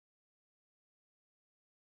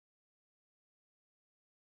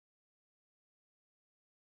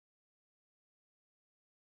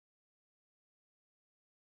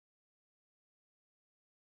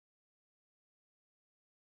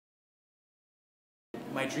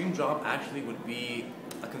My dream job actually would be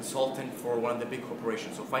a consultant for one of the big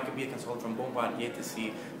corporations. So if I could be a consultant from Bombardier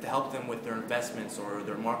to help them with their investments or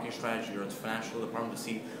their marketing strategy or its financial department to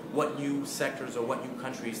see what new sectors or what new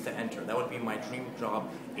countries to enter. That would be my dream job,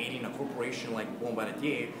 aiding a corporation like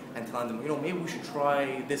Bombardier and telling them, maybe we should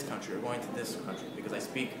try this country or going to this country because I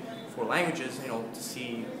speak 4 languages, to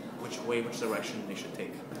see which direction they should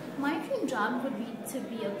take. My dream job would be to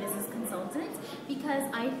be a business consultant because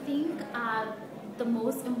I think the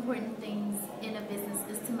most important things in a business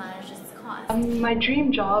is to manage its costs. My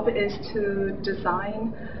dream job is to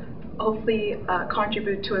design, hopefully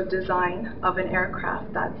contribute to a design of an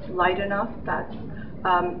aircraft that's light enough, that's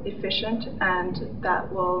efficient, and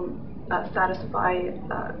that will satisfy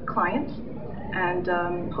clients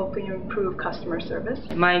and hopefully improve customer service.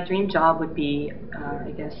 My dream job would be,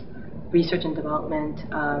 research and development,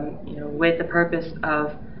 with the purpose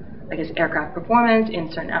of, aircraft performance in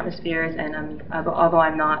certain atmospheres. And although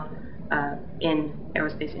I'm not in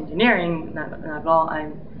aerospace engineering, not at all,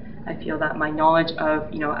 I feel that my knowledge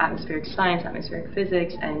of, atmospheric science, atmospheric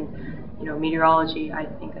physics, and, meteorology, I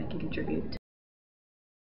think I can contribute to.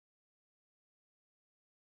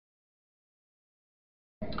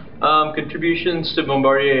 Contributions to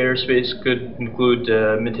Bombardier Aerospace could include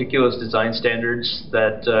meticulous design standards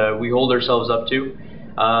that we hold ourselves up to.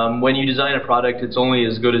 When you design a product, it's only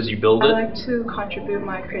as good as you build it. I like to contribute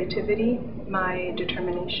my creativity, my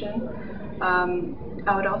determination.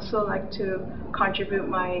 I would also like to contribute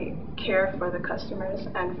my care for the customers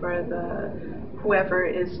and for whoever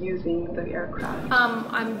is using the aircraft.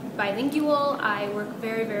 I'm bilingual. I work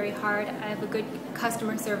very, very hard. I have a good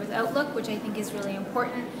customer service outlook, which I think is really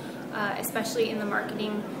important, especially in the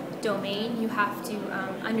marketing domain. You have to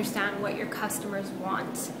understand what your customers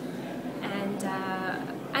want.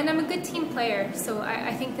 And I'm a good team player, so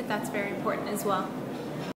I think that that's very important as well.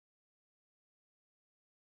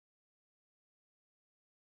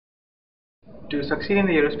 To succeed in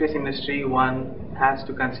the aerospace industry, one has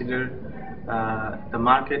to consider the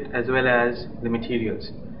market as well as the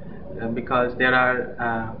materials, because there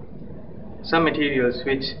are some materials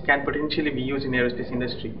which can potentially be used in the aerospace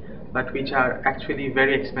industry, but which are actually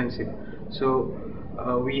very expensive. So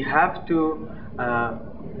we have to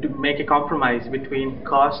make a compromise between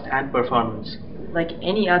cost and performance. Like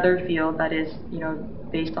any other field that is,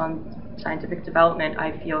 based on scientific development,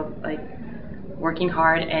 I feel like working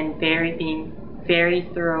hard and being very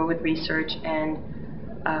thorough with research and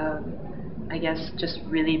just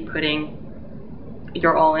really putting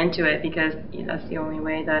your all into it, because that's the only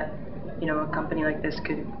way that a company like this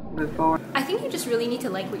could move forward. I think you just really need to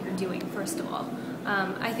like what you're doing, first of all.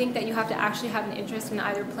 I think that you have to actually have an interest in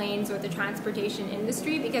either planes or the transportation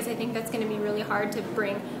industry, because I think that's going to be really hard to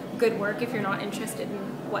bring good work if you're not interested in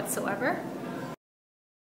whatsoever.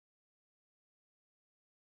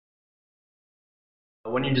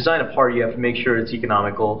 When you design a part, you have to make sure it's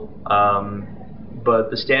economical,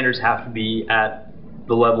 but the standards have to be at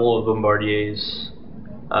the level of Bombardier's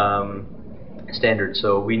standards.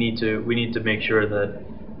 So we need to make sure that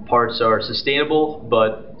parts are sustainable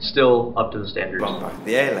but still up to the standards.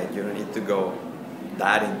 Bombardier, you don't need to go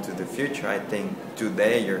that into the future. I think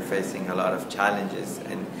today you're facing a lot of challenges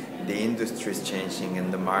and the industry is changing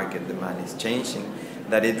and the market demand is changing,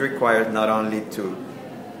 that it requires not only to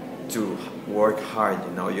work hard,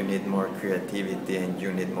 you need more creativity and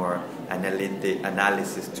you need more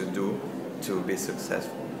analysis to do to be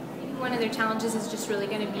successful. One of their challenges is just really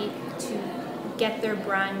going to be to get their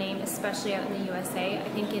brand name, especially out in the USA. I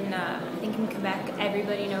think in Quebec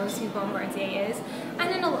everybody knows who Bombardier is, and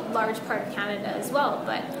in a large part of Canada as well.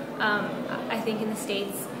 But I think in the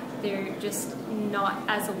States they're just not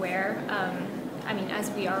as aware. As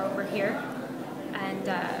we are over here. And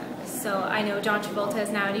so I know John Travolta is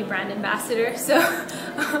now a new brand ambassador, so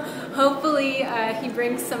hopefully he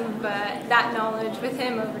brings some of that knowledge with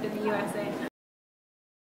him over to the USA.